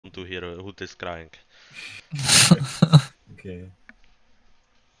to hear hutys crying. Okay.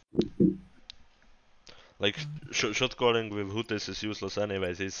 Like, shot calling with hutys is useless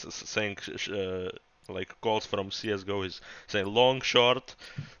anyways. He's saying, like, calls from CSGO. He's saying long, short,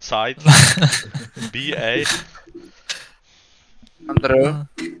 side, BA, Andrew.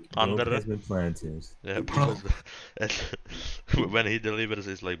 under. Bomb has been planted. Yeah, bomb has been, when he delivers,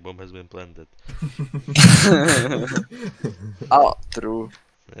 it's like bomb has been planted. Oh, true.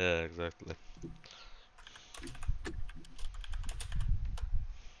 Yeah, exactly.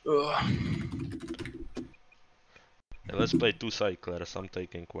 Ugh. Yeah, let's play 2 cyclers. I'm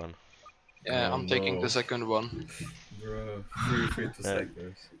taking one. Yeah, Oh, I'm taking no. the second one. Bro, free to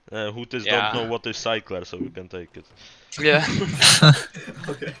sectors. Hutys Yeah. don't know what is cycler, so we can take it. Yeah.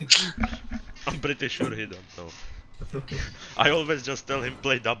 Okay. I'm pretty sure he don't know. I always just tell him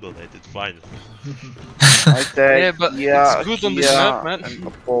play double nade, it's fine. I take Yeah, but it's good on this map, man. and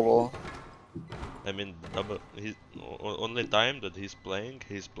Apollo. I mean, double. Only time that he's playing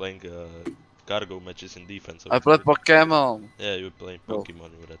cargo matches in defense. So I play Pokemon. yeah, you're playing Oh. Pokemon,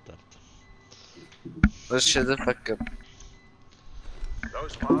 you retard. Let's shut the fuck up.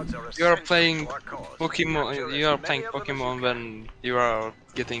 You are playing Pokemon. You are playing Pokemon when you are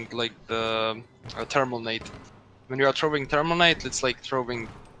getting like the thermal nade. When you are throwing thermal nade, it's like throwing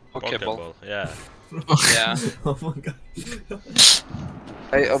Pokeball. Yeah. Yeah. Oh my god.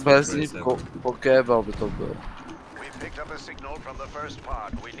 Ej, obecnie Pokeball by to był. We picked up a signal from the first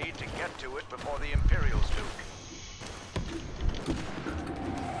pod. We need to get to it before the Imperials do.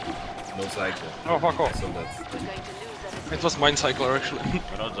 No cycle. Oh, fuck I off. saw that. It was Mind Cycler actually.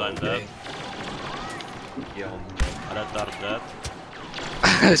 We're not doing that. Yeah. Retard that.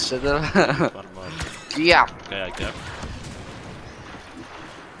 Shut up. One more. Yeah. Okay, I cap.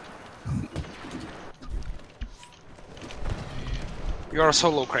 You are a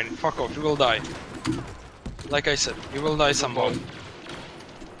solo crane. Fuck off. You will die. Like I said, you will die somehow.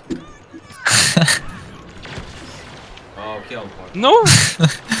 Oh, kill him. No!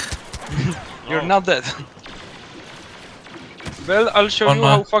 You're No. not dead. Well, I'll show Oh, you no.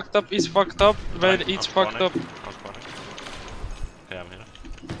 how fucked up is fucked up when I'm it's fucked up. spawning. I'm spawning. Okay, I'm here.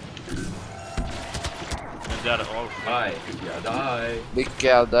 And they're all. Die. Yeah, die. Big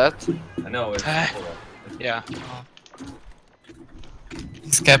care that. I know, it's Ah. Apollo. Yeah.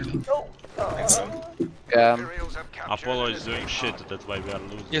 Skip. Imperials have captured Apollo an is doing escape shit, pod. that's why we are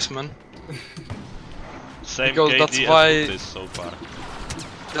losing. Yes, man. Same Because KD that's as why- Hutys so far.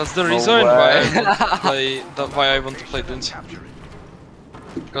 That's the No reason why way. I want to play. Why I want to play Dunes.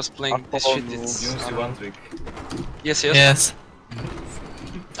 Because playing this shit Apollo. is. You see one trick. Yes, yes. Yes.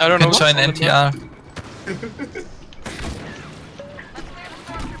 I don't You know. can join what's on the map. NTR.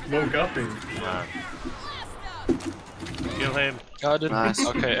 No cupping. Yeah. Kill him. Got it. Nice.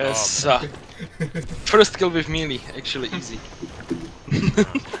 Okay, Oh, first kill with melee, actually easy.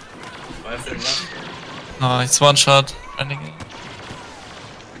 Why is there not? No, it's one shot. Running.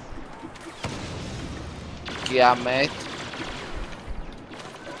 Yeah, mate.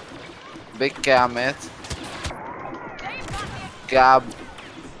 Big care, mate. Gab.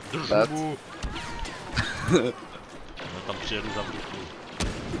 That. No tam přijedu za bruchu.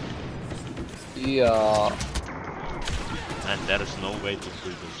 Yeah. And there is no way to do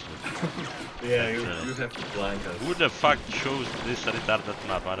this. Yeah, you have to blank us. Who the fuck chose this retarded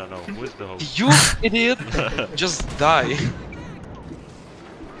map? I don't know. Who is the host? You idiot! Just die.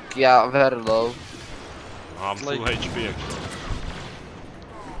 Yeah, very low. I'm full Like- HP actually.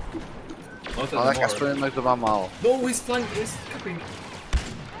 Not Ale anymore. Kasper to ma mało. No, he's flank, he's cupping.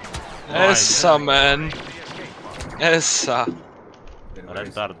 Essa, man. Essa.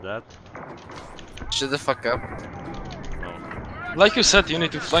 Retard that. Shut the fuck up. No. Like you said, you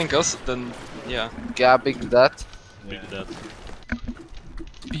need to flank us, then yeah. Gabbing that. Big that.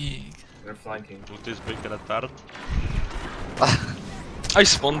 Big. They're flanking. Hutys big retard. I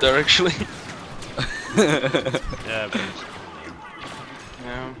spawned there actually. Yeah, but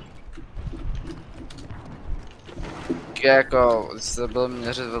Yeah. Jako, jste byl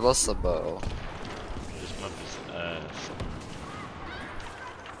měřit vedle sebe, jo. this map is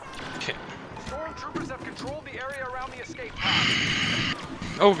Stormtroopers have controlled the area around the escape pod.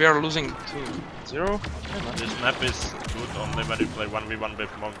 Oh, we are losing 2-0. Okay, man. This map is good only when you play 1v1 with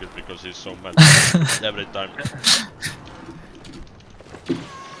Monkeys because he's so mad every time.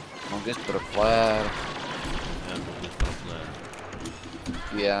 Mogę pro player. Yeah, Monkeys pro player.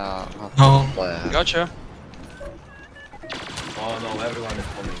 Yeah, not No. pro player. Gotcha. Oh no, everyone is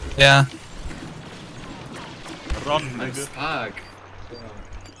coming. Yeah. Run, I'm nigga. stuck.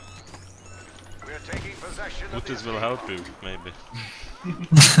 We're taking possession of the Hutys will escape help pod. you, maybe.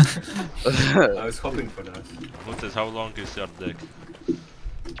 I was hoping for that. Hutys, how long is your dick?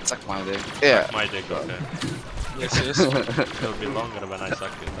 Suck my dick. Yeah. My dick, okay. Yes, yes. It'll be longer when I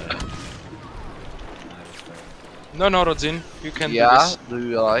suck it. No, no, Rodzin, you can Yeah. do this. Do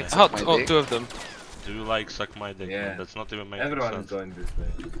you like Oh, suck my oh, dick? two of them. Do you like suck my dick? Yeah. That's not even making Everyone is sense. going this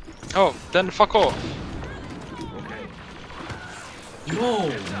way. Oh, then fuck off. Okay. No!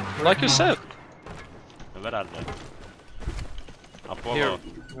 Like you said. Where are they? Apollo. Here,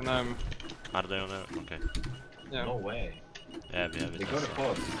 when I'm. Are they on a... Okay. Yeah. No way. Yeah, we have They it. got a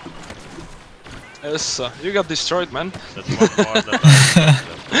pod. Yes, you got destroyed, man. That's one more that I...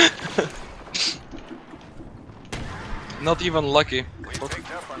 Not even lucky. We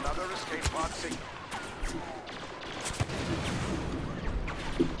picked up another escape pod signal.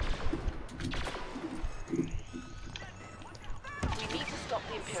 We need to stop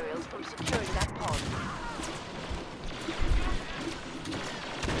the Imperials from securing that pod.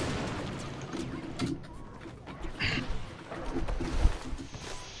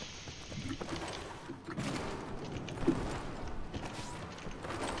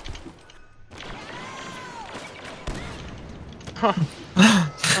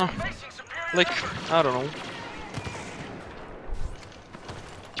 Like, I don't know.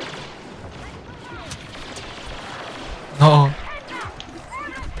 No.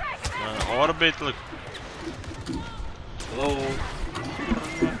 Orbit, look. Hello?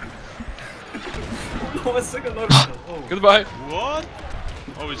 Oh, a second orbital. Oh. Goodbye. What?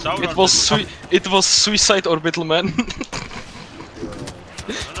 Oh, it's our It was orbital. it was suicide orbital, man.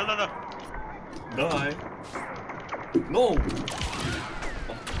 No, no, no, no. Die. No!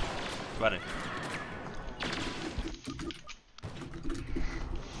 Funny.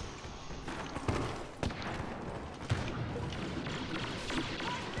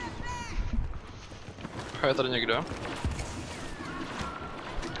 Je tady někdo?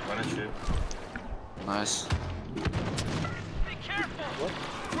 Konečně. Nice.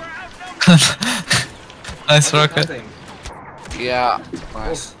 Nice rocket. Nothing. Yeah.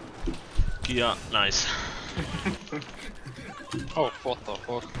 Nice. Kia, nice. Oh, what the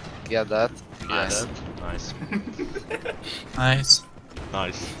fuck? Yeah, that. Yeah, Nice. that. Nice. Nice.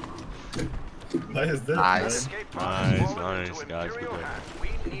 Nice. Why is that? Nice. Escape pod Nice, has fallen nice, into guys, Imperial good. hands. We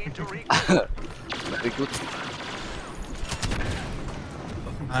need to reclaim. Very good.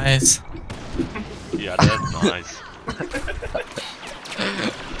 Nice. Yeah, that's nice.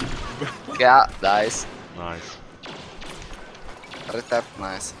 Yeah, nice. Nice. Retap,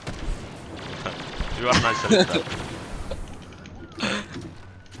 nice. You are nice at that.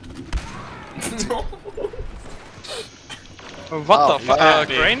 What Oh, the fuck? fuck.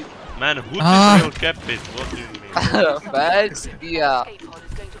 Crane? Man, who Ah. will cap it? What do you mean? Thanks. Yeah. Escape pod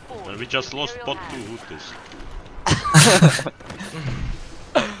is going to fall And we into just lost Imperial pot 2 hands. Hutys.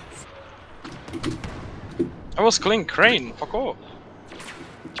 I was killing Crane. Fuck off.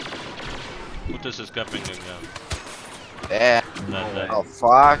 Hutys is capping again. Yeah. And, Oh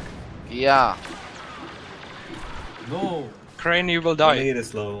fuck. Yeah. No! Crane, you will I die. need a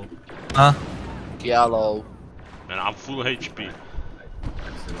slow. Huh? Yellow. man, I'm full HP.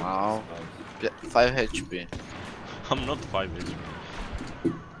 Wow. 5 HP. I'm not 5 HP.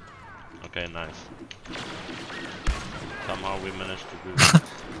 Okay, nice. Somehow we managed to do it.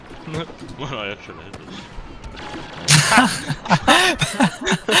 Well, I actually hit it.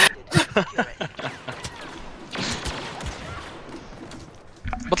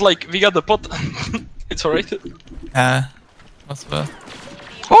 But like, we got the pot. It's alright. Yeah. What's that?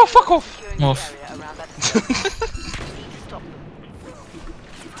 Oh, fuck off! Securing the Oof. area around that pod. We need to stop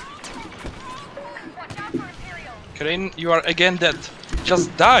them. Crane, you are again dead.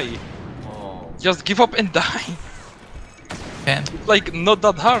 Just die. Oh. Just give up and die. Can't. Like, not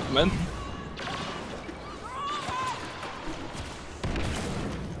that hard, man.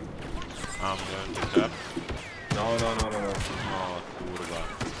 I'm going to cap. No, no, no, no, no. Oh, kurwa.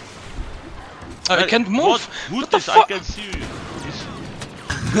 I can't move. What? What the Hutys, I fuck? can see you.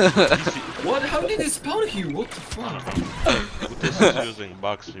 What? How did it spawn here? What the fuck? Hutys is using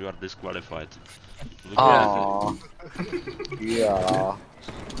bugs, you are disqualified. Look at Oh. Yeah.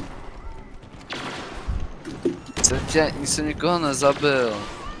 Jsem nikoho nezabil. it.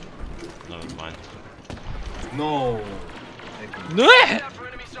 Never mind. No! No!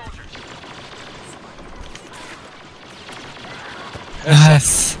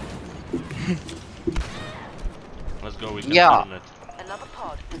 Yes. Let's go, we can Yeah. turn it. Another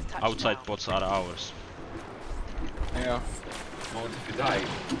pod has touched Outside down. pots are ours. Yeah. What if you die?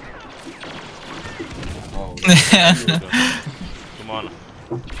 Oh. Come on.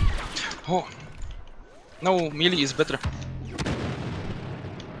 Oh. No, melee is better.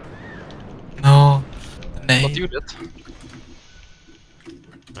 Nay. What you did?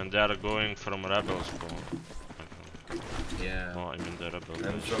 And they are going from rebel spawn. Yeah. No, I mean the rebel.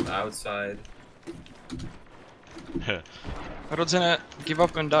 And from outside. Rodzene, give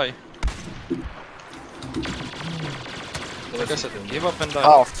up and die. Like I said, give up and die.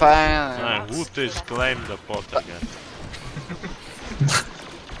 Oh, fine. Hutys claim the pot again.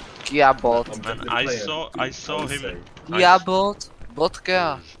 Kia bot. Man, I saw him. Kia bot.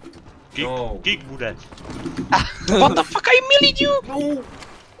 Vodka. No. Kick bude. What the fuck? I millied you! No!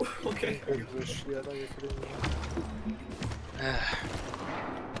 Okay.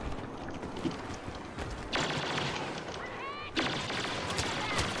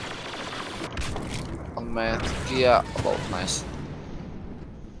 Oh man, Kia bot, nice.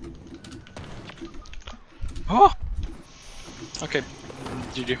 Oh! Okay,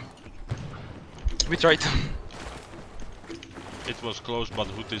 GG. We tried. It was close, but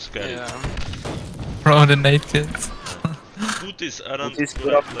Hutys carried. Yeah. From the nade kills. Hutys aren't This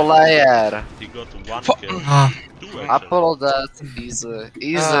good a at playing. player. He got one Fu- kill. Ah, Two actually. Apple that easy.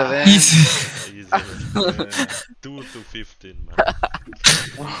 Easy Ah. win. easy. Easy. 2 to 15, man.